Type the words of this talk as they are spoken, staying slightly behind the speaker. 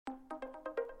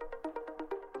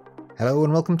Hello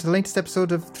and welcome to the latest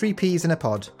episode of 3Ps in a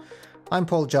Pod. I'm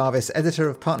Paul Jarvis, editor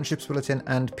of Partnerships Bulletin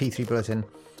and P3 Bulletin,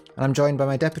 and I'm joined by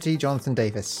my deputy, Jonathan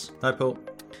Davis. Hi, Paul.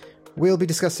 We'll be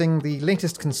discussing the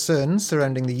latest concerns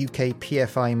surrounding the UK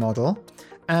PFI model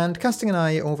and casting an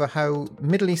eye over how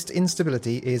Middle East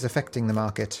instability is affecting the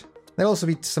market. There'll also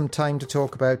be some time to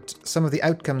talk about some of the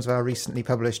outcomes of our recently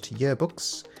published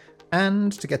yearbooks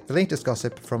and to get the latest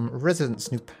gossip from resident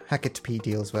snoop Hackett P.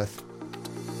 Dealsworth.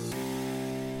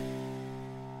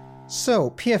 So,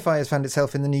 PFI has found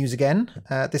itself in the news again,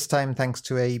 this time thanks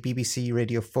to a BBC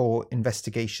Radio 4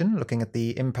 investigation looking at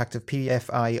the impact of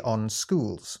PFI on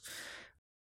schools.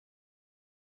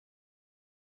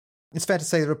 It's fair to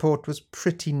say the report was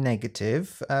pretty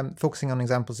negative, focusing on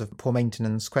examples of poor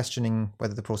maintenance, questioning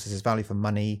whether the process is value for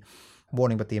money,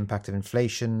 warning about the impact of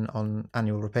inflation on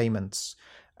annual repayments.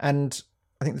 And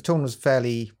I think the tone was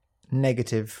fairly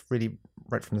negative, really,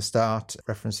 right from the start.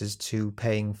 References to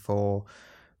paying for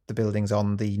the buildings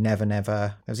on the Never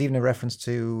Never. There was even a reference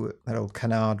to that old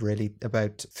canard, really,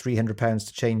 about £300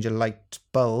 to change a light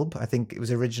bulb. I think it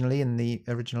was originally in the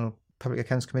original Public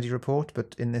Accounts Committee report,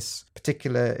 but in this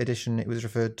particular edition it was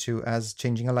referred to as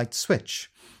changing a light switch.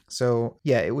 So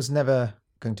yeah, it was never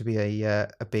going to be a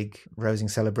big rousing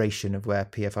celebration of where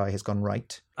PFI has gone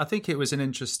right. I think it was an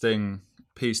interesting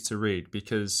piece to read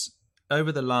because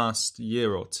over the last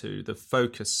year or two, the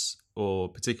focus, or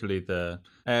particularly the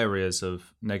areas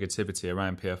of negativity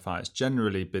around PFI, has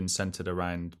generally been centred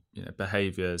around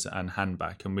behaviours and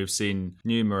handback, and we've seen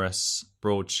numerous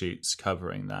broadsheets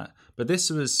covering that. But this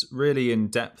was really in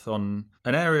depth on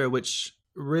an area which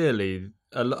really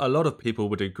a lot of people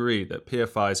would agree that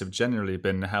PFIs have generally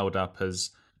been held up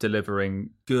as delivering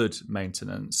good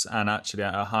maintenance and actually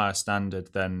at a higher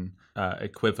standard than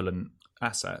equivalent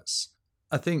assets.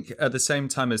 I think at the same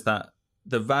time as that,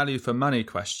 the value for money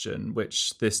question,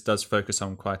 which this does focus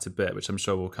on quite a bit, which I'm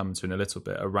sure we'll come to in a little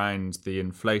bit, around the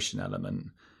inflation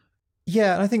element.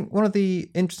 Yeah, and I think one of the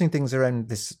interesting things around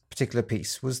this particular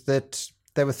piece was that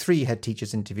there were 3 head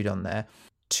teachers interviewed on there.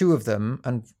 2 of them,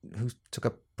 and who took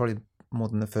up probably more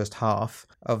than the first half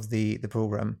of the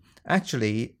programme,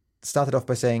 actually started off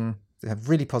by saying they have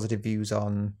really positive views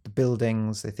on the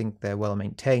buildings. They think they're well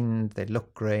maintained. They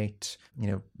look great.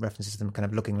 References to them kind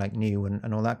of looking like new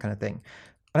and all that kind of thing.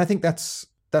 And I think that's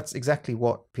exactly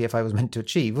what PFI was meant to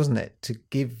achieve, wasn't it? To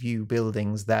give you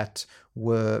buildings that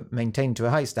were maintained to a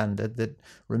high standard, that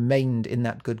remained in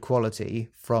that good quality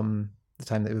from the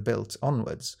time they were built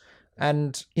onwards.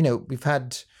 And, we've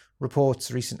had reports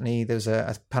recently. There was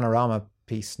a Panorama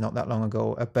piece not that long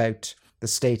ago about the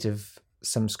state of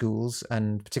some schools,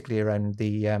 and particularly around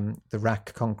the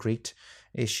rack concrete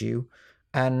issue.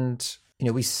 And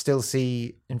we still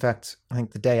see, in fact, I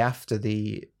think the day after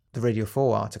the Radio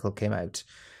 4 article came out,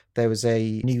 there was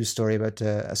a news story about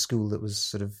a school that was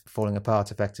sort of falling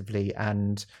apart effectively,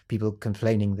 and people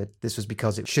complaining that this was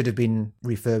because it should have been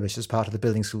refurbished as part of the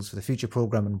Building Schools for the Future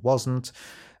programme and wasn't.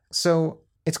 So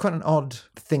it's quite an odd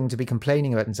thing to be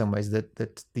complaining about in some ways,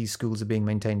 that these schools are being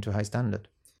maintained to a high standard.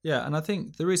 Yeah, and I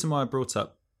think the reason why I brought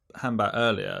up handback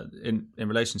earlier in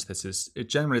relation to this is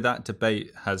generally that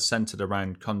debate has centred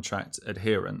around contract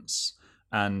adherence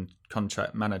and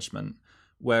contract management,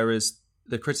 whereas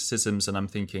the criticisms, and I'm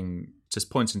thinking just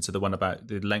pointing to the one about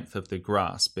the length of the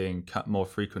grass being cut more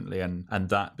frequently and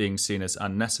that being seen as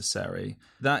unnecessary,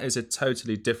 that is a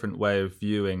totally different way of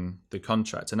viewing the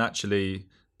contract. And actually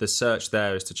the search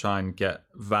there is to try and get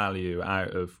value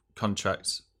out of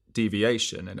contract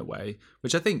deviation in a way,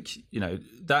 which I think,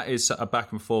 that is a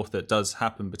back and forth that does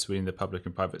happen between the public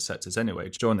and private sectors anyway,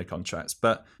 during the contracts.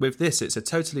 But with this, it's a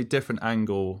totally different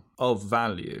angle of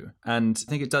value. And I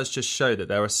think it does just show that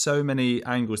there are so many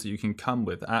angles that you can come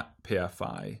with at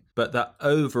PFI, but that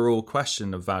overall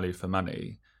question of value for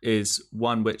money is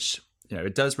one which,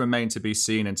 it does remain to be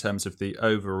seen in terms of the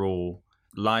overall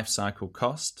life cycle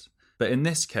cost. But in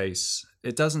this case,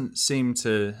 it doesn't seem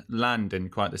to land in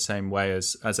quite the same way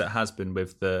as it has been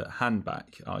with the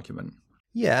handback argument.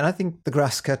 Yeah, and I think the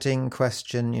grass cutting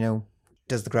question,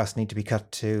 does the grass need to be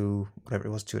cut to whatever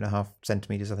it was, 2.5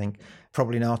 centimetres, I think?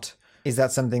 Probably not. Is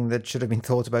that something that should have been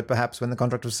thought about perhaps when the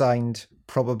contract was signed?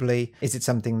 Probably. Is it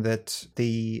something that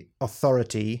the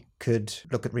authority could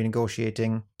look at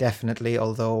renegotiating? Definitely,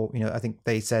 although, I think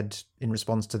they said in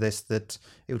response to this that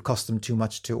it would cost them too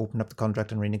much to open up the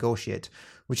contract and renegotiate,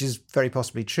 which is very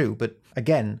possibly true. But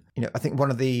again, I think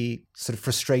one of the sort of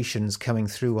frustrations coming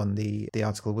through on the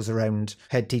article was around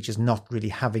head teachers not really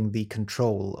having the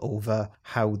control over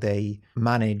how they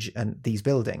manage these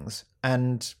buildings.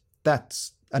 And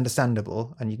that's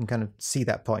understandable, and you can kind of see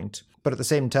that point. But at the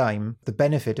same time, the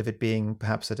benefit of it being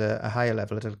perhaps at a higher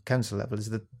level, at a council level, is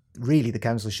that really the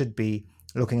council should be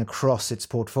looking across its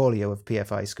portfolio of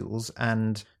PFI schools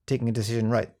and taking a decision,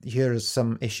 right, here are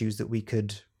some issues that we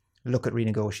could look at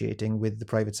renegotiating with the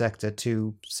private sector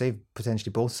to save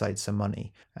potentially both sides some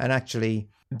money. And actually,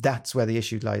 that's where the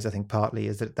issue lies, I think, partly,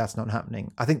 is that that's not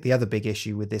happening. I think the other big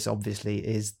issue with this, obviously,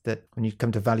 is that when you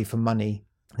come to value for money,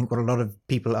 I think what a lot of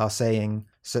people are saying,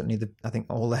 certainly I think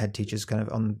all the head teachers kind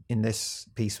of in this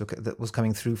piece that was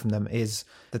coming through from them, is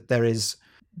that there is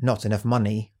not enough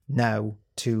money now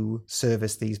to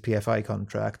service these PFI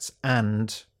contracts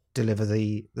and deliver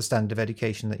the standard of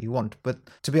education that you want. But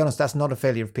to be honest, that's not a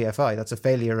failure of PFI. That's a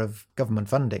failure of government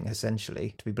funding,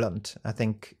 essentially, to be blunt. I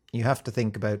think you have to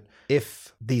think about,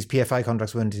 if these PFI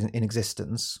contracts weren't in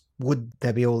existence, would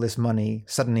there be all this money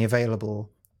suddenly available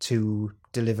to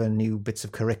deliver new bits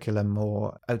of curriculum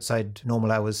or outside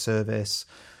normal hours service?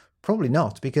 Probably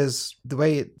not, because the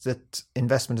way that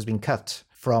investment has been cut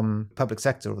from public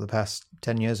sector over the past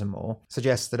 10 years or more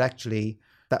suggests that actually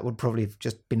that would probably have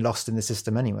just been lost in the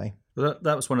system anyway. Well,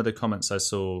 that was one of the comments I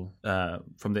saw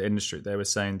from the industry. They were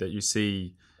saying that you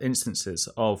see instances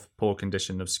of poor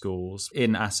condition of schools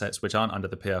in assets which aren't under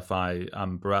the PFI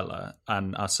umbrella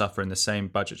and are suffering the same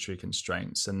budgetary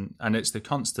constraints. And it's the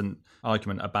constant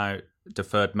argument about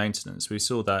deferred maintenance. We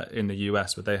saw that in the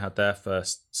US, where they had their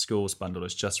first schools bundle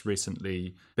has just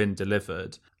recently been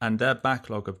delivered, and their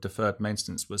backlog of deferred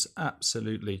maintenance was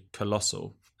absolutely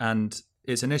colossal. And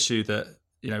it's an issue that,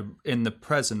 in the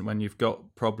present, when you've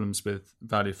got problems with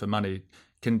value for money,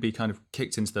 can be kind of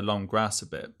kicked into the long grass a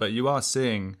bit. But you are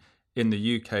seeing in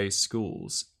the UK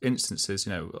schools instances,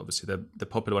 obviously the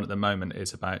popular one at the moment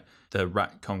is about the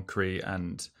rack concrete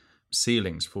and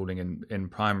ceilings falling in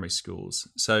primary schools.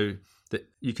 So that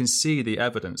you can see the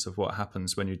evidence of what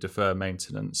happens when you defer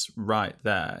maintenance right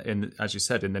there. As you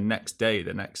said, in the next day,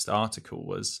 the next article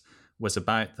was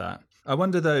about that. I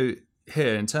wonder though,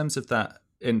 here, in terms of that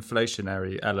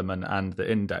inflationary element and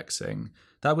the indexing,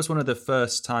 that was one of the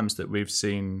first times that we've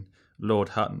seen Lord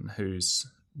Hutton, who's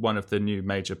one of the new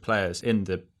major players in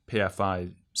the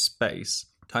PFI space,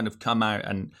 kind of come out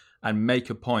and make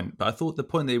a point. But I thought the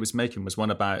point that he was making was one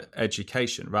about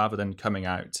education, rather than coming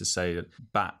out to say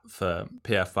bat for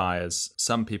PFI as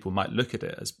some people might look at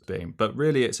it as being. But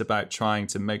really it's about trying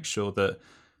to make sure that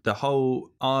the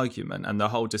whole argument and the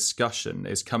whole discussion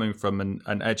is coming from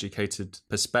an educated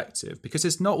perspective, because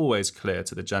it's not always clear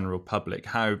to the general public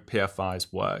how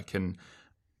PFIs work, and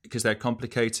because they're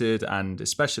complicated, and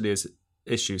especially as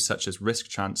issues such as risk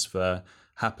transfer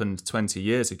happened 20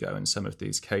 years ago in some of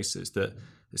these cases, that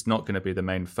it's not going to be the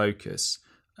main focus.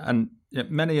 And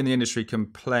many in the industry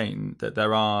complain that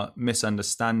there are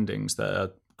misunderstandings that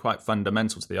are quite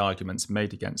fundamental to the arguments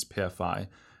made against PFI.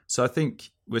 So I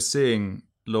think we're seeing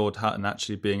Lord Hutton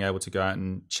actually being able to go out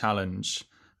and challenge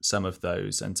some of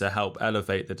those and to help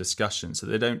elevate the discussion so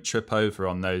they don't trip over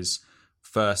on those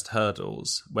first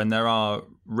hurdles when there are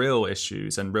real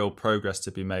issues and real progress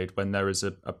to be made, when there is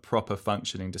a proper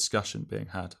functioning discussion being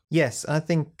had. Yes, I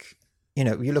think,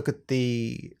 you look at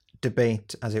the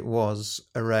debate as it was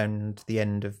around the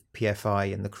end of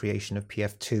PFI and the creation of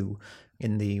PF2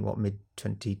 in the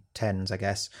mid-2010s, I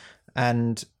guess,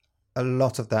 and a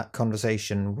lot of that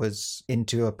conversation was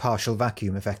into a partial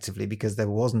vacuum, effectively, because there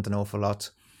wasn't an awful lot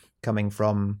coming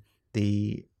from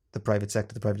the private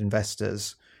sector, the private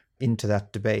investors, into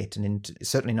that debate, and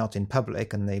certainly not in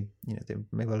public. And they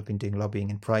may well have been doing lobbying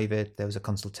in private. There was a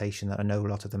consultation that I know a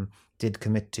lot of them did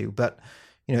commit to. But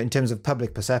in terms of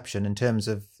public perception, in terms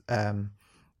of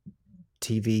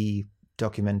TV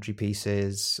documentary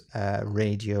pieces,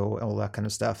 radio, all that kind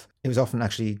of stuff, it was often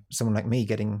actually someone like me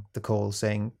getting the call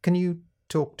saying, can you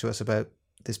talk to us about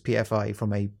this PFI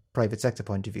from a private sector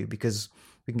point of view? Because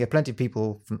we can get plenty of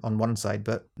people on one side,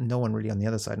 but no one really on the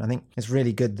other side. And I think it's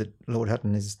really good that Lord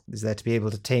Hutton is there to be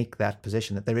able to take that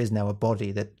position, that there is now a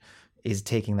body that is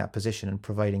taking that position and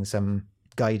providing some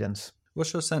guidance.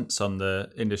 What's your sense on the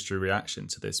industry reaction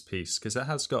to this piece? Because it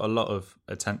has got a lot of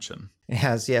attention. It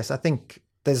has, yes. I think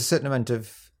there's a certain amount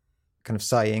of kind of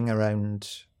sighing around.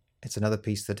 It's another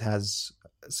piece that has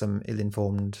some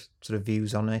ill-informed sort of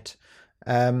views on it.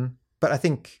 But I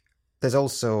think there's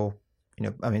also,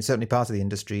 certainly part of the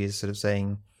industry is sort of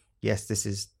saying, yes, this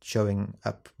is showing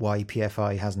up why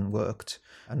PFI hasn't worked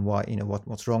and why,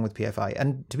 what's wrong with PFI.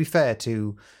 And to be fair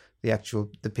to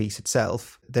the piece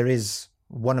itself, there is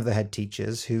one of the head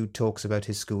teachers who talks about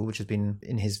his school, which has been,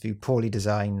 in his view, poorly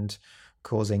designed,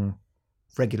 causing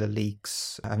regular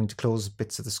leaks, having to close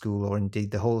bits of the school or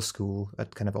indeed the whole school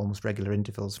at kind of almost regular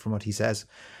intervals, from what he says.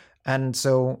 And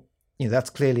so, that's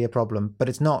clearly a problem, but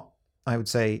it's not, I would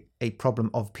say, a problem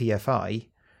of PFI.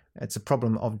 It's a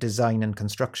problem of design and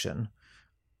construction.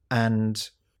 And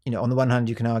on the one hand,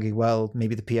 you can argue, well,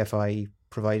 maybe the PFI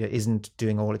provider isn't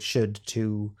doing all it should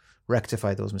to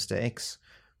rectify those mistakes.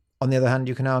 On the other hand,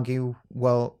 you can argue,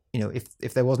 well,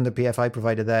 if there wasn't a PFI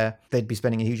provider there, they'd be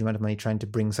spending a huge amount of money trying to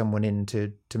bring someone in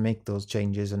to make those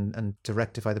changes and to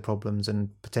rectify the problems, and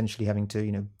potentially having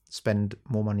to, spend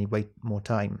more money, wait more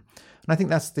time. And I think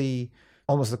that's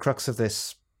almost the crux of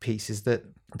this piece, is that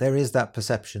there is that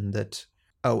perception that,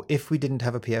 if we didn't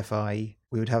have a PFI,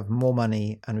 we would have more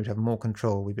money and we'd have more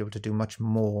control. We'd be able to do much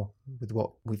more with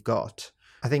what we've got.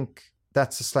 I think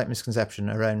that's a slight misconception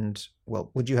around,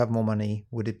 well, would you have more money?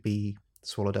 Would it be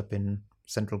swallowed up in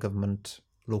central government,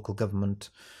 local government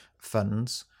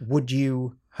funds? Would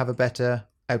you have a better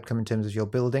outcome in terms of your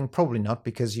building? Probably not,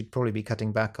 because you'd probably be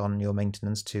cutting back on your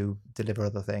maintenance to deliver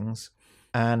other things.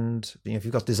 And if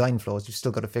you've got design flaws, you've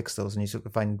still got to fix those, and you sort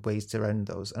of find ways to around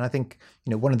those. And I think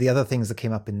one of the other things that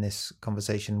came up in this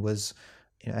conversation was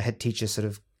a head teacher sort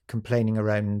of complaining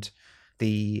around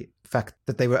the fact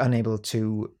that they were unable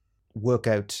to work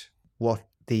out what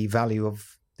the value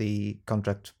of the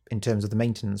contract in terms of the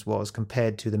maintenance was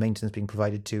compared to the maintenance being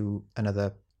provided to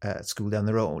another school down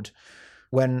the road.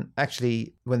 When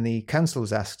the council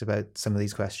was asked about some of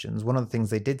these questions, one of the things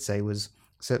they did say was,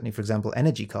 certainly, for example,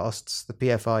 energy costs, the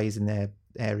PFIs in their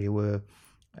area were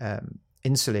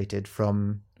insulated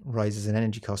from rises in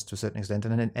energy costs to a certain extent,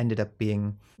 and it ended up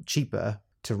being cheaper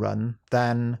to run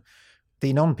than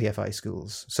the non-PFI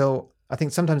schools. So I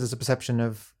think sometimes there's a perception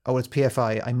of, it's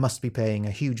PFI, I must be paying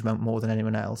a huge amount more than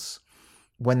anyone else,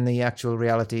 when the actual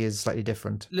reality is slightly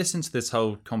different. Listen to this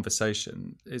whole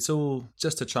conversation. It's all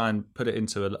just to try and put it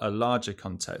into a larger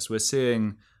context. We're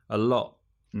seeing a lot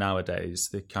nowadays,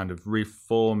 the kind of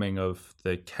reforming of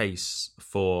the case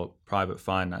for private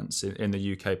finance in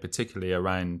the UK, particularly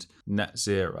around net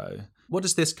zero. What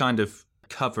does this kind of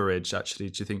coverage actually,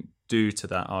 do you think, do to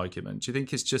that argument? Do you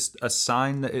think it's just a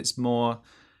sign that it's more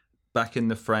back in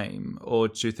the frame, or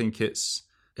do you think it's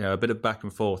a bit of back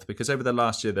and forth? Because over the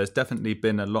last year, there's definitely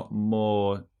been a lot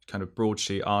more kind of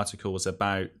broadsheet articles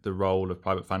about the role of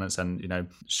private finance and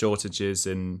shortages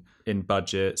in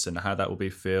budgets and how that will be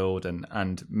filled,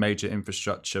 and major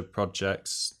infrastructure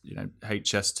projects,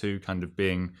 HS2 kind of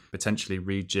being potentially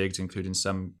rejigged, including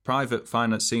some private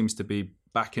finance seems to be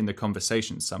back in the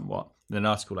conversation somewhat. And an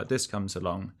article like this comes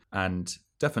along and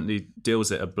definitely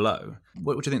deals it a blow.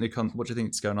 What do you think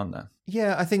is going on there?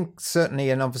 Yeah, I think certainly,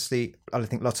 and obviously, I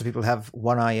think lots of people have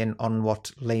one eye on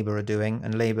what Labour are doing,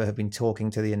 and Labour have been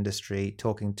talking to the industry,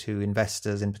 talking to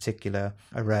investors in particular,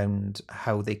 around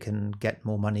how they can get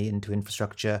more money into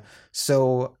infrastructure.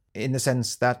 So in the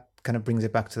sense, that kind of brings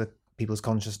it back to people's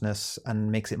consciousness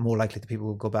and makes it more likely that people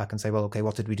will go back and say, well, okay,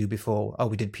 what did we do before? Oh,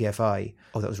 we did PFI.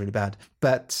 Oh, that was really bad.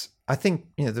 But I think,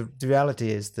 the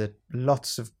reality is that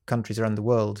lots of countries around the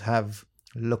world have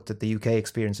looked at the UK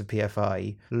experience of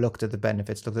PFI, looked at the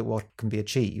benefits, looked at what can be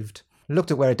achieved,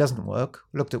 looked at where it doesn't work,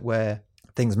 looked at where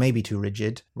things may be too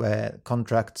rigid, where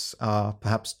contracts are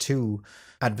perhaps too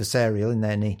adversarial in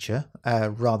their nature,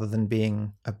 rather than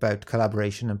being about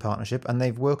collaboration and partnership. And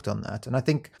they've worked on that. And I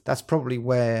think that's probably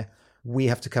where we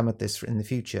have to come at this in the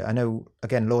future. I know,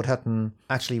 again, Lord Hutton,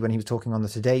 actually, when he was talking on the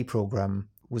Today programme,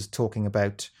 was talking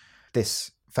about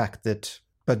this fact that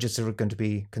budgets are going to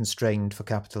be constrained for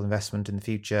capital investment in the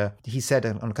future. He said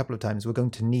on a couple of times, we're going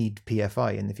to need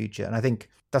PFI in the future. And I think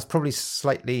that's probably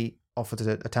slightly off at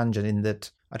a tangent, in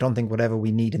that I don't think whatever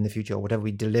we need in the future, or whatever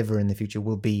we deliver in the future,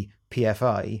 will be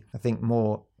PFI. I think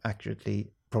more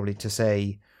accurately, probably to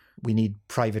say we need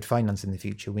private finance in the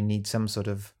future. We need some sort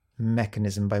of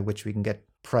mechanism by which we can get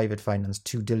private finance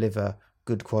to deliver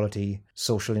good quality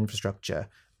social infrastructure,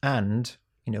 and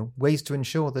ways to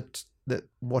ensure that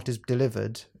what is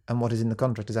delivered and what is in the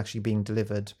contract is actually being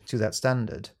delivered to that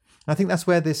standard. And I think that's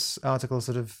where this article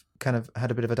sort of kind of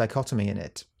had a bit of a dichotomy in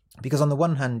it, because on the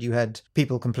one hand you had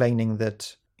people complaining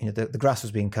that the grass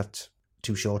was being cut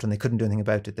too short and they couldn't do anything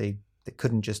about it. They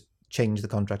couldn't just change the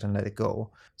contract and let it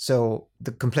go. So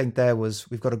the complaint there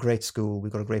was, we've got a great school,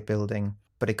 we've got a great building,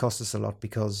 but it costs us a lot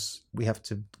because we have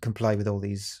to comply with all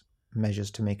these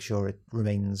measures to make sure it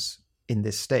remains in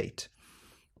this state.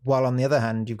 While on the other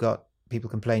hand, you've got people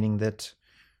complaining that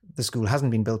the school hasn't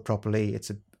been built properly,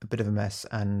 it's a bit of a mess,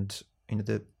 and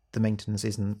the maintenance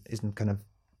isn't kind of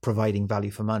providing value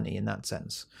for money in that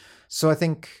sense. So I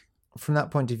think from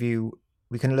that point of view,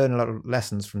 we can learn a lot of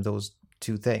lessons from those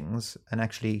two things, and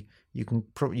actually you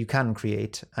can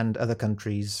create, and other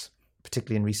countries,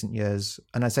 particularly in recent years,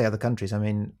 and I say other countries, I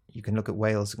mean, you can look at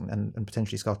Wales and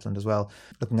potentially Scotland as well,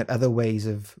 looking at other ways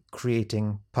of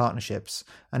creating partnerships.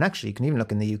 And actually, you can even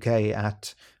look in the UK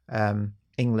at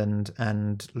England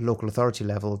and local authority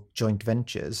level joint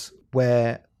ventures,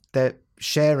 where they're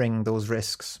sharing those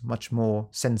risks much more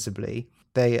sensibly.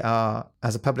 They are,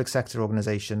 as a public sector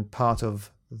organisation, part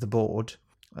of the board.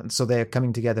 And so they're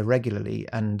coming together regularly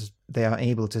and they are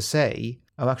able to say,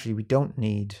 oh, actually, we don't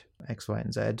need X, Y,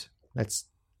 and Z. Let's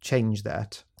change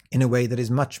that in a way that is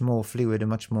much more fluid and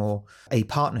much more a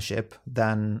partnership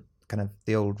than kind of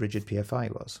the old rigid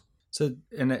PFI was. So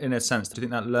in a sense, do you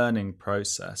think that learning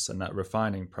process and that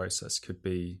refining process could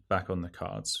be back on the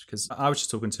cards? Because I was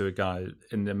just talking to a guy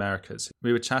in the Americas.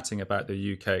 We were chatting about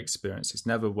the UK experience. He's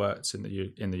never worked in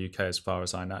the UK as far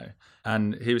as I know.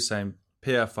 And he was saying,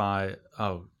 PFI,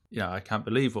 I can't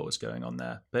believe what was going on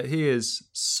there. But he is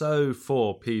so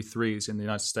for P3s in the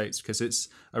United States because it's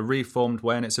a reformed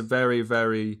way and it's a very,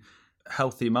 very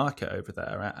healthy market over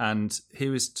there. And he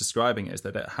was describing it as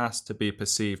that it has to be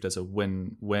perceived as a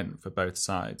win-win for both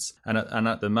sides. And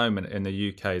at the moment in the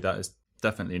UK, that is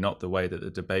definitely not the way that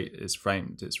the debate is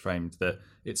framed. It's framed that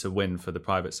it's a win for the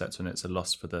private sector and it's a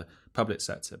loss for the public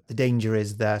sector. The danger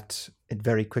is that it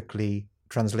very quickly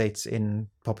translates in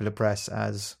popular press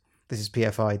as this is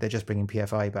PFI, they're just bringing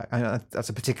PFI back. I know that's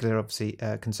a particular, obviously,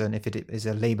 concern. If it is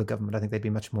a Labour government, I think they'd be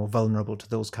much more vulnerable to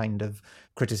those kind of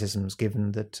criticisms,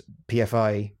 given that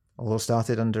PFI, although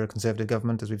started under a Conservative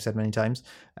government, as we've said many times,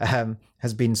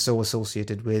 has been so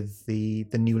associated with the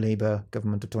new Labour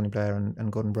government of Tony Blair and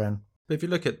Gordon Brown. But if you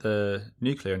look at the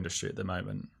nuclear industry at the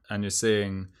moment, and you're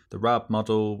seeing the RAB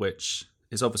model, which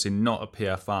is obviously not a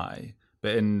PFI,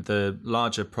 but in the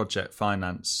larger project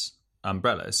finance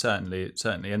umbrella, it's certainly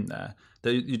in there.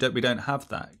 We don't have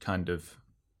that kind of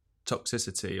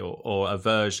toxicity or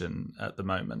aversion at the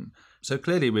moment. So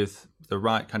clearly, with the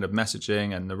right kind of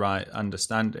messaging and the right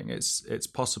understanding, it's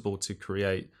possible to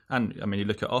create. And I mean, you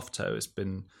look at OFTO;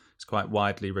 it's quite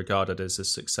widely regarded as a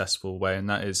successful way, and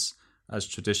that is as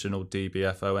traditional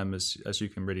DBFOM as you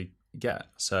can really get.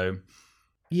 So.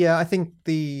 Yeah, I think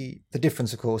the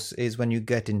difference, of course, is when you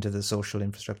get into the social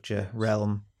infrastructure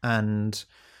realm and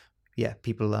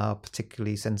people are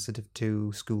particularly sensitive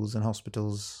to schools and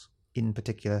hospitals in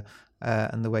particular,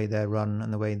 and the way they're run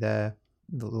and the way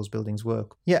those buildings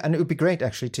work. Yeah, and it would be great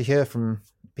actually to hear from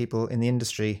people in the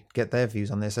industry, get their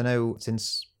views on this. I know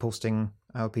since posting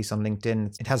our piece on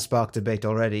LinkedIn, it has sparked debate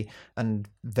already, and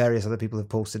various other people have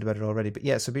posted about it already. But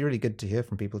yeah, so it'd be really good to hear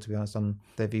from people, to be honest, on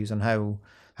their views on how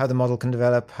the model can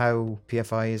develop, how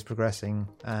PFI is progressing,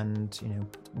 and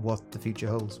what the future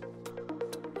holds.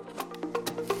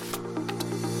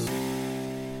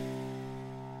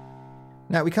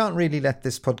 Now, we can't really let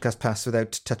this podcast pass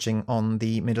without touching on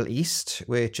the Middle East,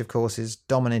 which, of course, is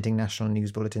dominating national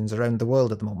news bulletins around the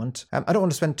world at the moment. I don't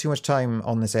want to spend too much time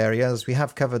on this area, as we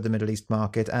have covered the Middle East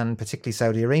market, and particularly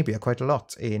Saudi Arabia, quite a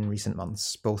lot in recent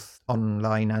months, both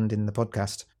online and in the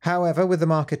podcast. However, with the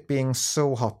market being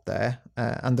so hot there,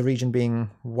 and the region being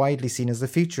widely seen as the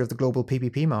future of the global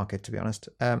PPP market, to be honest,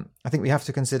 I think we have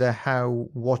to consider how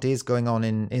what is going on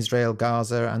in Israel,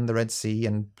 Gaza, and the Red Sea,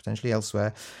 and potentially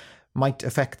elsewhere, might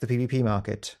affect the PPP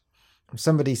market.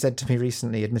 Somebody said to me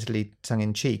recently, admittedly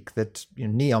tongue-in-cheek, that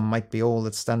NEOM might be all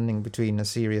that's standing between a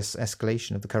serious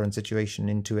escalation of the current situation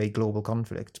into a global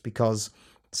conflict, because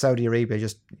Saudi Arabia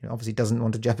just obviously doesn't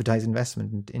want to jeopardize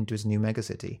investment into its new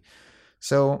megacity.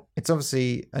 So it's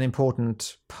obviously an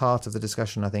important part of the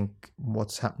discussion, I think,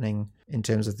 what's happening in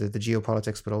terms of the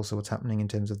geopolitics, but also what's happening in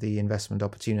terms of the investment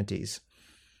opportunities.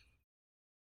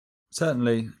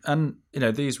 Certainly. And,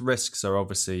 these risks are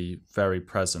obviously very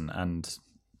present and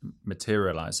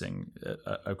materializing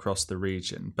across the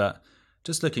region. But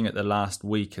just looking at the last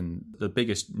week, and the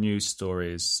biggest news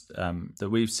stories that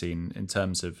we've seen in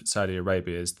terms of Saudi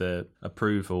Arabia is the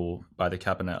approval by the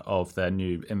cabinet of their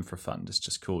new infra fund. It's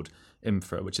just called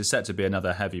Infra, which is set to be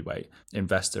another heavyweight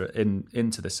investor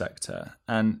into the sector.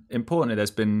 And importantly,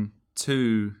 there's been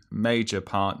two major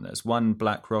partners. One,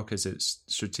 BlackRock, is its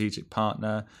strategic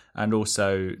partner, and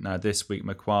also now this week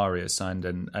Macquarie has signed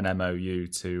an MOU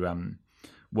to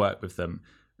work with them.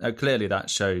 Now, clearly that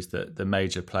shows that the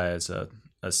major players are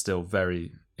still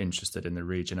very interested in the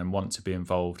region and want to be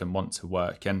involved and want to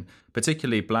work. And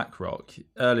particularly BlackRock,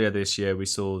 earlier this year we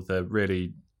saw the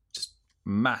really just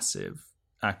massive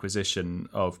acquisition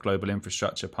of global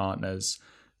infrastructure partners,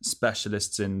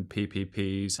 specialists in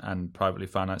PPPs and privately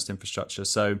financed infrastructure.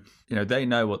 So, they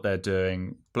know what they're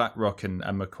doing. BlackRock and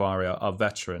Macquarie are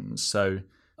veterans. So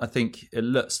I think it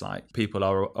looks like people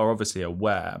are obviously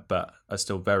aware, but are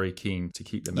still very keen to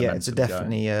keep the momentum going. Yeah, it's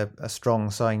definitely a strong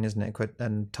sign, isn't it?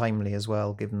 And timely as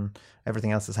well, given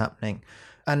everything else that's happening.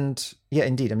 And yeah,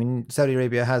 indeed. I mean, Saudi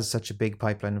Arabia has such a big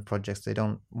pipeline of projects. They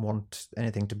don't want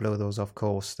anything to blow those off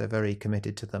course. They're very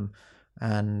committed to them.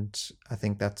 And I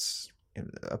think that's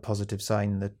a positive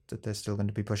sign that they're still going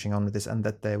to be pushing on with this, and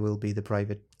that there will be the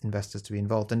private investors to be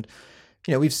involved. And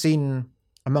we've seen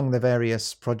among the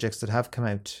various projects that have come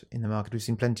out in the market, we've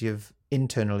seen plenty of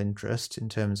internal interest in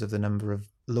terms of the number of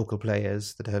local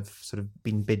players that have sort of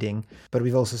been bidding, but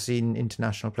we've also seen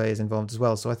international players involved as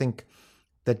well. So I think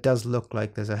that does look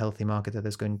like there's a healthy market that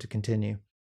is going to continue.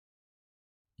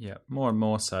 Yeah, more and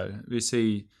more so. We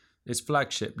see it's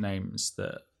flagship names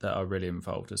that are really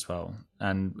involved as well.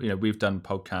 And, we've done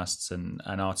podcasts and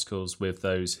articles with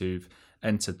those who've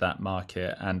entered that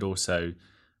market. And also,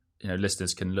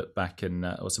 listeners can look back and,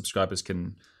 or subscribers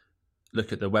can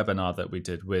look at the webinar that we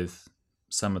did with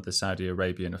some of the Saudi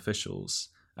Arabian officials.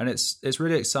 And it's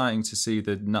really exciting to see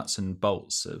the nuts and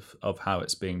bolts of how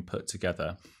it's being put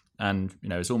together. And,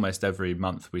 it's almost every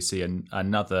month we see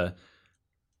another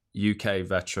UK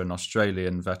veteran,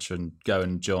 Australian veteran go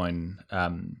and join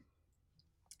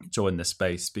the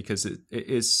space, because it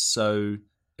is so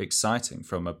exciting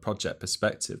from a project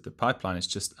perspective. The pipeline is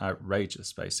just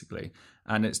outrageous, basically.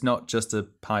 And it's not just a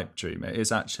pipe dream. It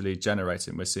is actually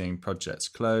generating. We're seeing projects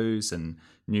close and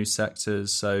new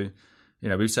sectors. So,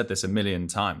 we've said this a million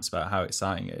times about how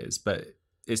exciting it is, but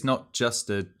it's not just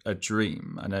a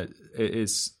dream. And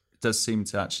it does seem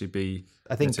to actually be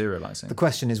materializing. The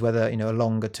question is whether, a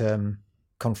longer term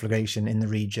conflagration in the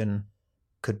region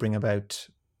could bring about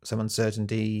some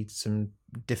uncertainty, some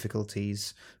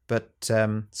difficulties, but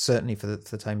certainly for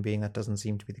the time being, that doesn't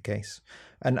seem to be the case.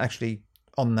 And actually,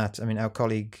 on that, our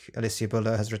colleague Alicia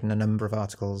Buller has written a number of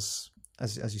articles,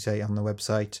 as you say, on the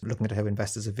website, looking at how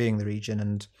investors are viewing the region.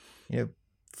 And,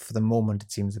 for the moment,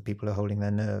 it seems that people are holding their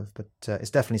nerve, but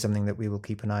it's definitely something that we will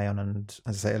keep an eye on. And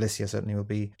as I say, Alicia certainly will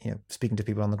be, speaking to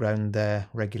people on the ground there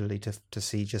regularly to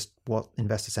see just what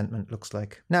investor sentiment looks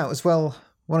like. Now, as well,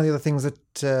 one of the other things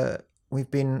that we've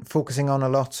been focusing on a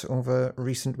lot over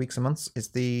recent weeks and months is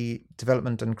the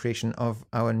development and creation of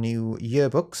our new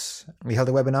yearbooks. We held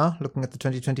a webinar looking at the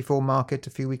 2024 market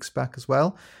a few weeks back as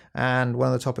well. And one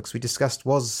of the topics we discussed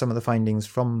was some of the findings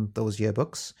from those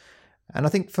yearbooks. And I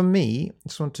think for me, I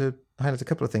just want to highlight a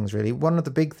couple of things, really. One of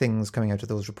the big things coming out of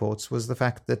those reports was the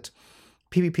fact that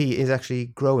PPP is actually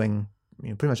growing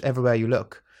pretty much everywhere you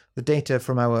look. The data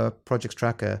from our projects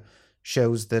tracker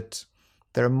shows that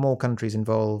there are more countries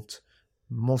involved.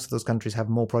 Most of those countries have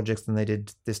more projects than they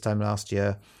did this time last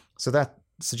year. So that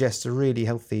suggests a really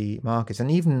healthy market.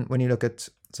 And even when you look at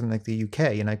something like the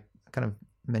UK, and I kind of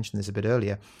mentioned this a bit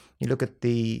earlier, you look at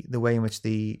the way in which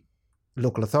the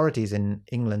local authorities in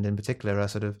England in particular are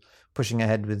sort of pushing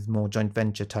ahead with more joint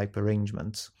venture type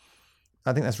arrangements.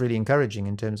 I think that's really encouraging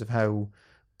in terms of how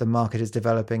the market is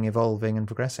developing, evolving and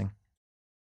progressing.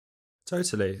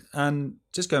 Totally. And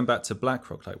just going back to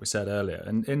BlackRock, like we said earlier,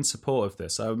 and in support of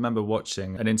this, I remember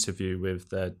watching an interview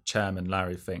with their chairman,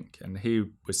 Larry Fink, and he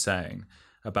was saying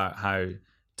about how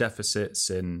deficits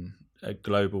in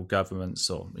global governments,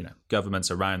 or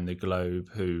governments around the globe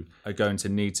who are going to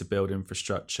need to build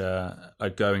infrastructure, are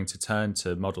going to turn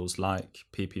to models like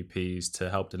PPPs to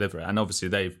help deliver it. And obviously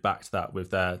they've backed that with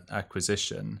their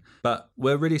acquisition. But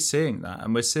we're really seeing that,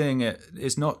 and we're seeing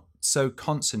it's not so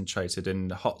concentrated in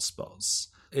the hotspots.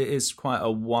 It is quite a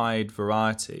wide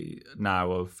variety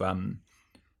now of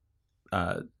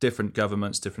different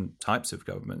governments, different types of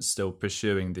governments still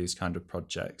pursuing these kind of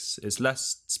projects. It's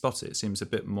less spotty. It seems a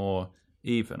bit more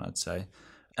even, I'd say.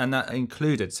 And that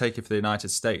included, take it for the United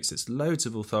States, it's loads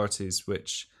of authorities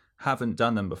which haven't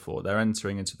done them before. They're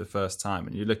entering into the first time.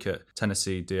 And you look at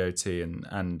Tennessee DOT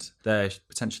and their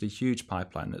potentially huge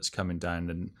pipeline that's coming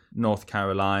down, and North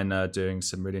Carolina doing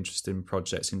some really interesting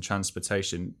projects in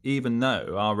transportation, even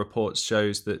though our report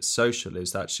shows that social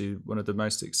is actually one of the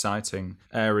most exciting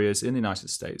areas in the United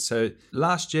States. So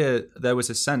last year, there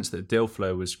was a sense that deal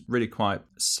flow was really quite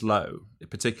slow,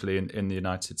 particularly in the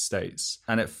United States.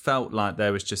 And it felt like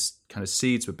there was just kind of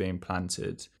seeds were being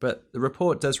planted. But the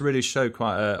report does really show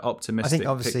quite an optimistic picture. I think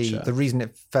obviously the reason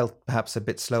it felt perhaps a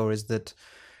bit slower is that,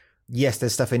 yes,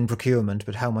 there's stuff in procurement,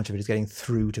 but how much of it is getting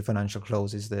through to financial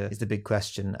close is the big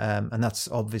question. And that's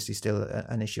obviously still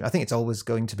an issue. I think it's always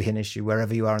going to be an issue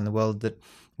wherever you are in the world, that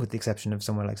with the exception of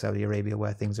somewhere like Saudi Arabia,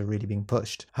 where things are really being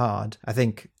pushed hard. I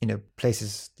think,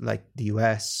 places like the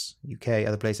US, UK,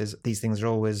 other places, these things are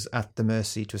always at the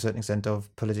mercy to a certain extent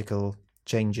of political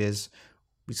changes.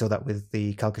 We saw that with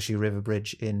the Calcasieu River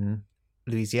Bridge in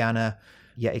Louisiana.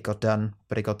 Yeah, it got done,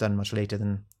 but it got done much later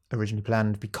than originally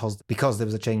planned because there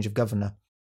was a change of governor.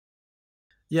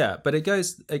 Yeah, but it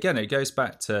goes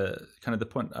back to kind of the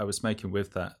point I was making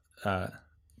with that,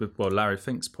 Larry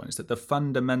Fink's point, is that the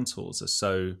fundamentals are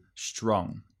so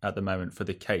strong at the moment for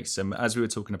the case. And as we were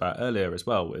talking about earlier as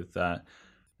well with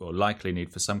or likely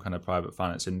need for some kind of private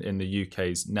finance in the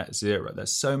UK's net zero.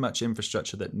 There's so much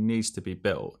infrastructure that needs to be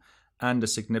built, and a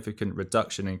significant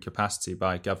reduction in capacity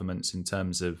by governments in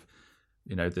terms of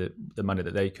the money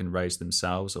that they can raise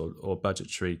themselves or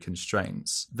budgetary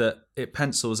constraints, that it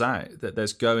pencils out that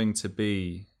there's going to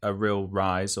be a real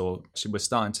rise, or we're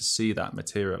starting to see that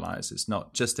materialise. It's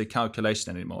not just a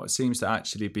calculation anymore. It seems to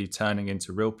actually be turning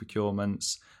into real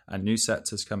procurements and new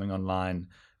sectors coming online.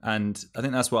 And I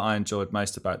think that's what I enjoyed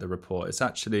most about the report. It's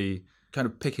actually kind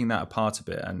of picking that apart a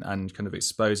bit and kind of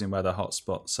exposing where the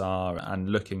hotspots are and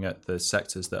looking at the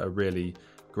sectors that are really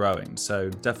growing. So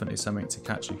definitely something to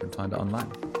catch. You can find it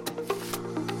online.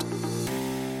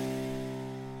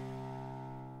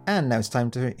 And now it's time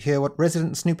to hear what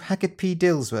resident snoop Hackett P.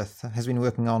 Dillsworth has been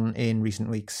working on in recent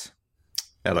weeks.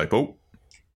 Hello, Paul.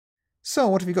 So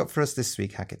what have you got for us this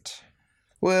week, Hackett?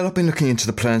 Well, I've been looking into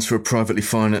the plans for a privately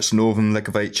financed northern leg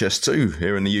of HS2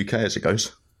 here in the UK as it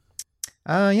goes.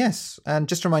 Yes, and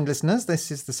just to remind listeners,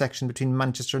 this is the section between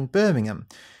Manchester and Birmingham,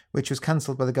 which was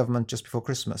cancelled by the government just before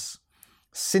Christmas.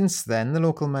 Since then, the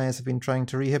local mayors have been trying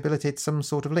to rehabilitate some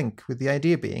sort of link, with the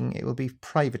idea being it will be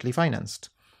privately financed.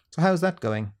 So how's that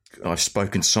going? I've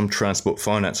spoken to some transport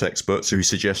finance experts who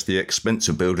suggest the expense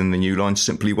of building the new line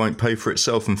simply won't pay for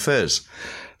itself in fares.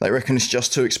 They reckon it's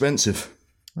just too expensive.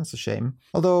 That's a shame.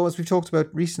 Although, as we've talked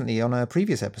about recently on a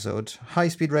previous episode,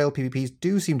 high-speed rail PPPs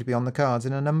do seem to be on the cards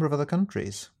in a number of other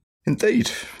countries. Indeed.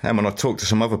 And when I talked to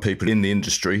some other people in the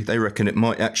industry, they reckon it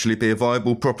might actually be a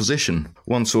viable proposition.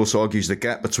 One source argues the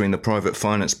gap between the private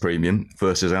finance premium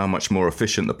versus how much more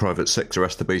efficient the private sector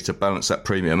has to be to balance that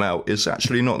premium out is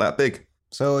actually not that big.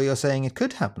 So you're saying it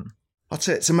could happen? I'd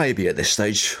say it's a maybe at this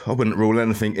stage. I wouldn't rule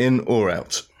anything in or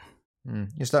out.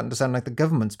 You're starting to sound like the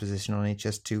government's position on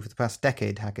HS2 for the past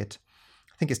decade, Hackett.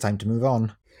 I think it's time to move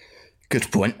on.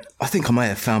 Good point. I think I may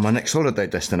have found my next holiday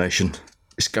destination.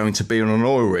 It's going to be on an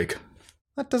oil rig.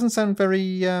 That doesn't sound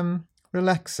very,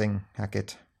 relaxing,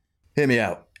 Hackett. Hear me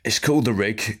out. It's called The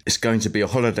Rig. It's going to be a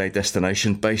holiday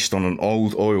destination based on an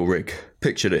old oil rig.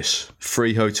 Picture this.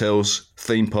 3 hotels,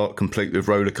 theme park complete with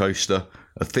roller coaster,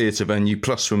 a theatre venue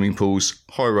plus swimming pools,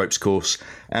 high ropes course,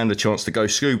 and a chance to go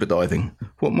scuba diving.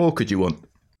 What more could you want?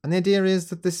 And the idea is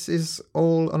that this is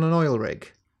all on an oil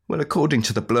rig? Well, according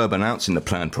to the blurb announcing the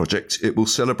planned project, it will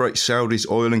celebrate Saudi's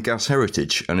oil and gas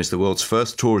heritage and is the world's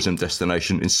first tourism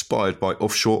destination inspired by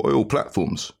offshore oil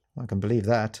platforms. I can believe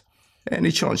that.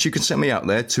 Any chance you can send me out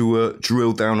there to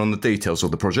drill down on the details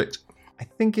of the project? I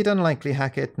think it unlikely,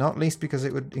 Hackett, not least because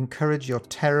it would encourage your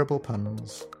terrible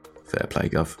puns. Fair play,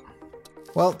 Gov.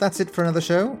 Well, that's it for another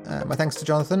show. My thanks to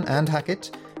Jonathan and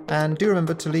Hackett. And do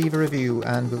remember to leave a review,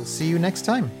 and we'll see you next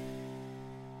time.